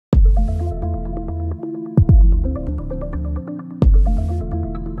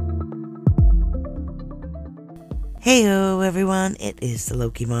Heyo everyone, it is the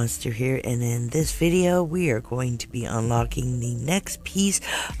Loki Monster here, and in this video we are going to be unlocking the next piece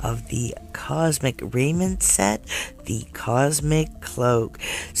of the Cosmic Raiment set, the Cosmic Cloak.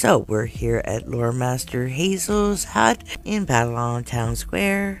 So we're here at Lore Master Hazel's hut in Babylon Town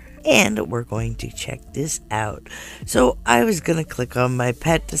Square, and we're going to check this out. So I was gonna click on my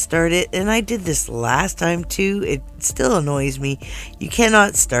pet to start it, and I did this last time too. It still annoys me. You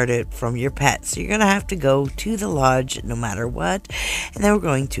cannot start it from your pet, so you're gonna have to go to the lodge no matter what. And then we're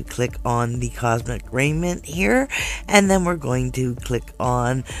going to click on the Cosmic Raiment here, and then we're going to click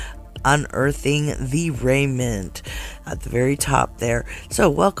on unearthing the raiment at the very top there.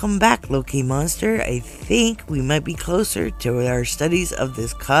 So welcome back, Loki Monster. I think we might be closer to our studies of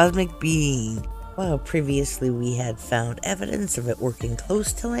this cosmic being. While previously we had found evidence of it working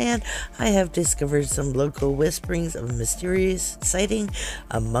close to land, I have discovered some local whisperings of a mysterious sighting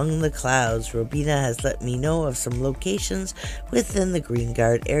among the clouds. Robina has let me know of some locations within the Green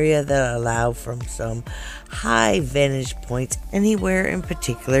Guard area that allow from some high vantage points anywhere in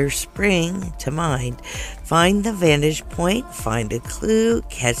particular spring to mind. Find the vantage point, find a clue,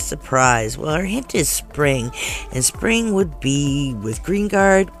 catch the prize. Well, our hint is spring, and spring would be with Green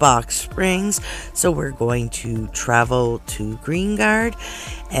Guard, Box Springs. So we're going to travel to Green Guard,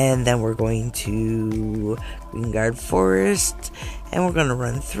 and then we're going to Green Guard Forest, and we're going to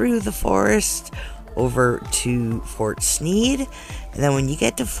run through the forest over to Fort Sneed. And then when you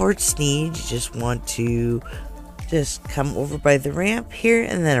get to Fort Sneed, you just want to just come over by the ramp here,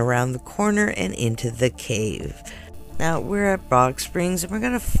 and then around the corner and into the cave. Now we're at Box Springs, and we're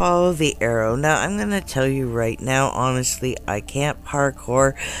going to follow the arrow. Now I'm going to tell you right now, honestly, I can't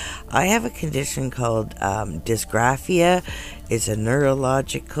parkour. I have a condition called dysgraphia. It's a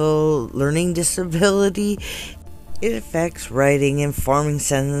neurological learning disability. It affects writing and forming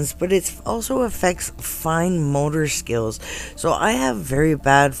sentences, but it also affects fine motor skills. So I have very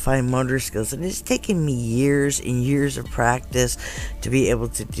bad fine motor skills, and it's taken me years and years of practice to be able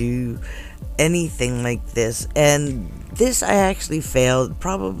to do anything like this. And this I actually failed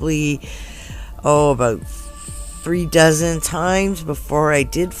probably about 3 dozen times before I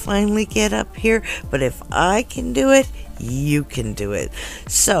did finally get up here. But if I can do it, you can do it.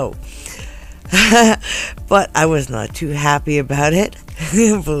 So but I was not too happy about it,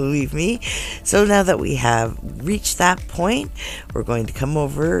 believe me. So now that we have reached that point, we're going to come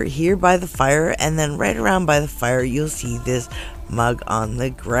over here by the fire, and then right around by the fire you'll see this mug on the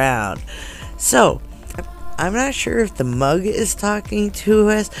ground. So I'm not sure if the mug is talking to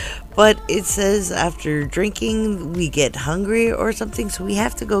us, but it says after drinking we get hungry or something, so we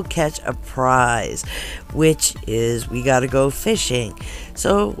have to go catch a prize, which is we gotta go fishing.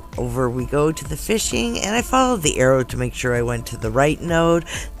 So over we go to the fishing, and I followed the arrow to make sure I went to the right node.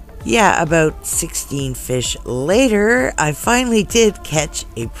 Yeah, about 16 fish later, I finally did catch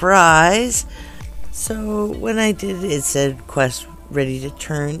a prize. So when I did, it said quest ready to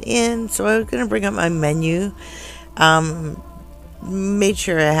turn in, so I was going to bring up my menu. Made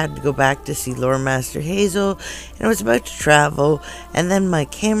sure I had to go back to see Lore Master Hazel, and I was about to travel, and then my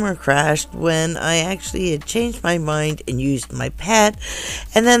camera crashed when I actually had changed my mind and used my pet,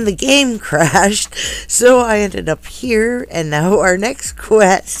 and then the game crashed, so I ended up here. And now our next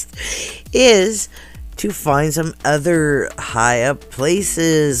quest is to find some other high up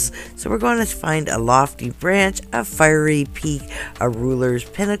places. So we're going to find a lofty branch, a fiery peak, a ruler's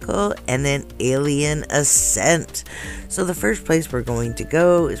pinnacle, and an alien ascent. So the first place we're going to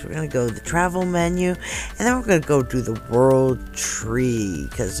go is we're going to go to the travel menu, and then we're going to go to the world tree,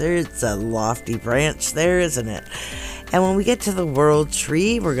 because there's a lofty branch there, isn't it? And when we get to the world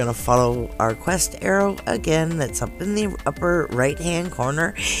tree, we're going to follow our quest arrow again. That's up in the upper right hand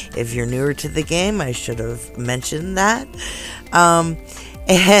corner. If you're newer to the game, I should have mentioned that.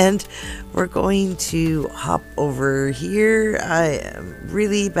 And we're going to hop over here. I am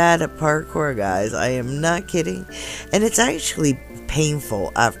really bad at parkour, guys. I am not kidding. And it's actually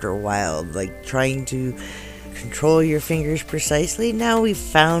painful after a while, like trying to control your fingers precisely. Now we've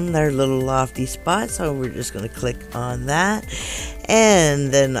found our little lofty spot, so we're just going to click on that.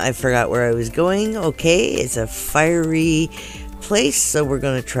 And then I forgot where I was going. Okay, it's a fiery place, so we're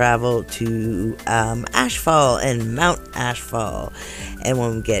going to travel to Ashfall and Mount Ashfall. And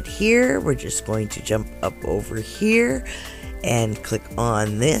when we get here, we're just going to jump up over here and click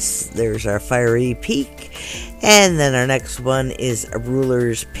on this. There's our fiery peak, and then our next one is a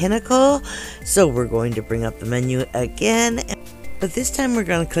ruler's pinnacle. So we're going to bring up the menu again, But this time we're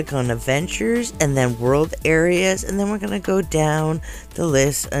going to click on Adventures and then World Areas, and then we're going to go down the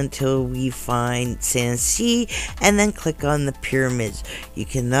list until we find Sanxi, and then click on the pyramids. You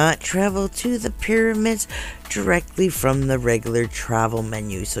cannot travel to the pyramids directly from the regular travel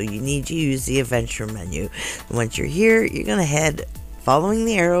menu, so you need to use the adventure menu. And once you're here, you're going to head, following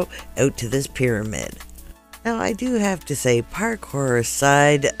the arrow, out to this pyramid. Now, I do have to say, parkour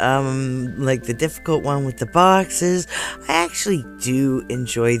aside, like the difficult one with the boxes, I actually do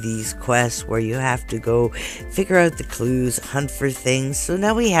enjoy these quests where you have to go figure out the clues, hunt for things. So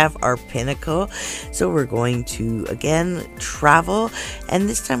now we have our pinnacle. So we're going to, again, travel. And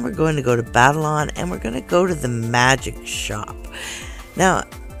this time we're going to go to Babylon and we're going to go to the magic shop. Now,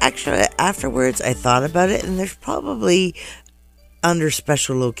 actually, afterwards, I thought about it, and there's probably under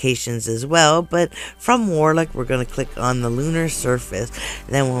special locations as well, but from Warlock we're going to click on the lunar surface, and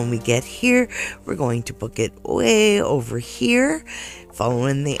then when we get here we're going to book it way over here,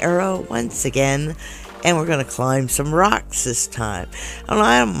 following the arrow once again, and we're going to climb some rocks this time.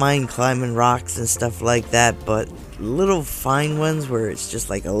 I don't mind climbing rocks and stuff like that, but little fine ones where it's just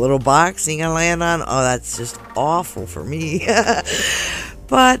like a little box and you gotta land on, oh, that's just awful for me.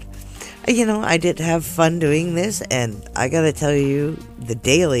 But you know, I did have fun doing this, and I gotta tell you, the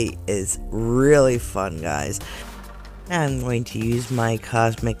daily is really fun, guys. I'm going to use my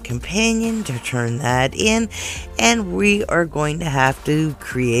Cosmic Companion to turn that in, and we are going to have to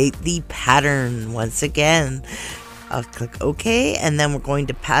create the pattern once again. I'll click OK, and then we're going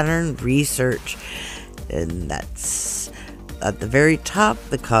to pattern research, and that's at the very top,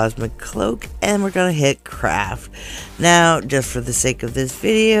 the cosmic cloak, and we're going to hit craft. Now, just for the sake of this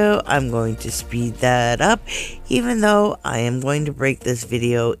video, I'm going to speed that up, even though I am going to break this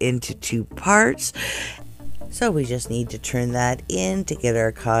video into 2 parts. So we just need to turn that in to get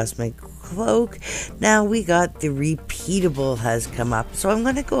our cosmic cloak. Now we got the repeatable has come up, so I'm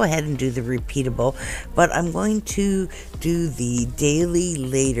going to go ahead and do the repeatable, but I'm going to do the daily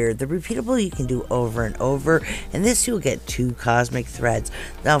later. The repeatable you can do over and over, and this you'll get 2 cosmic threads.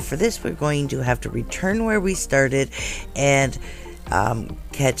 Now for this we're going to have to return where we started and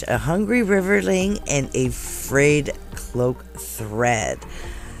catch a hungry riverling and a frayed cloak thread.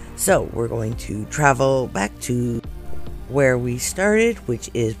 So we're going to travel back to where we started, which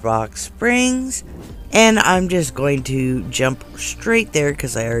is Rock Springs, and I'm just going to jump straight there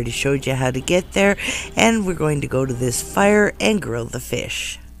because I already showed you how to get there, and we're going to go to this fire and grill the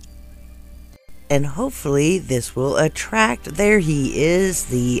fish. And hopefully this will attract, there he is,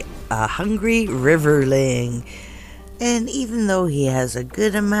 the hungry riverling. And even though he has a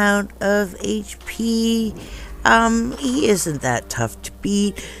good amount of HP, he isn't that tough to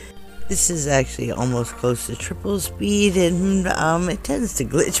beat. This is actually almost close to triple speed, and it tends to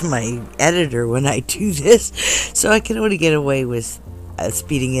glitch my editor when I do this, so I can only get away with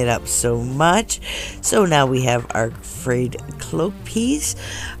speeding it up so much. So now we have our frayed cloak piece.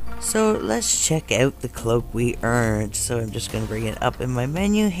 So let's check out the cloak we earned. So I'm just going to bring it up in my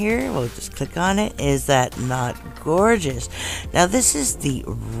menu here. We'll just click on it. Is that not gorgeous? Now this is the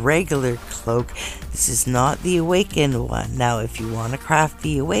regular cloak. This is not the awakened one. Now if you want to craft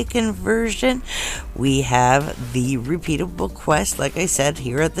the awakened version, we have the repeatable quest, like I said,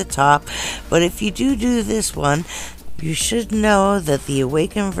 here at the top. But if you do this one, you should know that the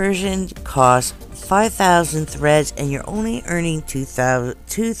awakened version costs 5,000 threads, and you're only earning 2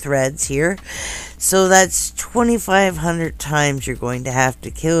 threads here. So that's 2,500 times you're going to have to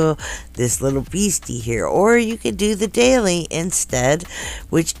kill this little beastie here. Or you could do the daily instead,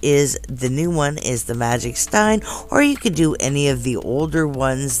 which is the new one is the Magic Stein. Or you could do any of the older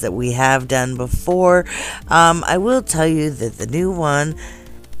ones that we have done before. I will tell you that the new one,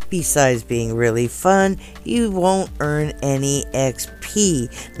 besides being really fun, you won't earn any XP.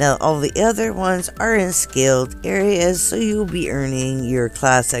 Now all the other ones are in scaled areas, so you'll be earning your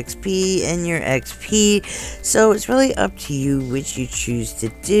class XP and your XP. So it's really up to you which you choose to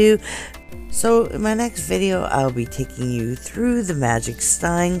do. So in my next video, I'll be taking you through the Magic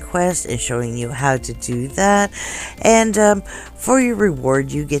Stein quest and showing you how to do that. And for your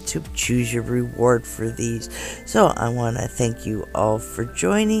reward, you get to choose your reward for these. So I want to thank you all for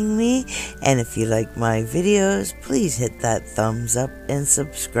joining me. And if you like my videos, please hit that thumbs up and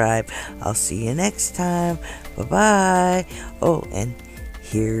subscribe. I'll see you next time. Bye-bye. Oh, and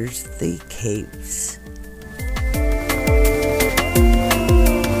here's the capes.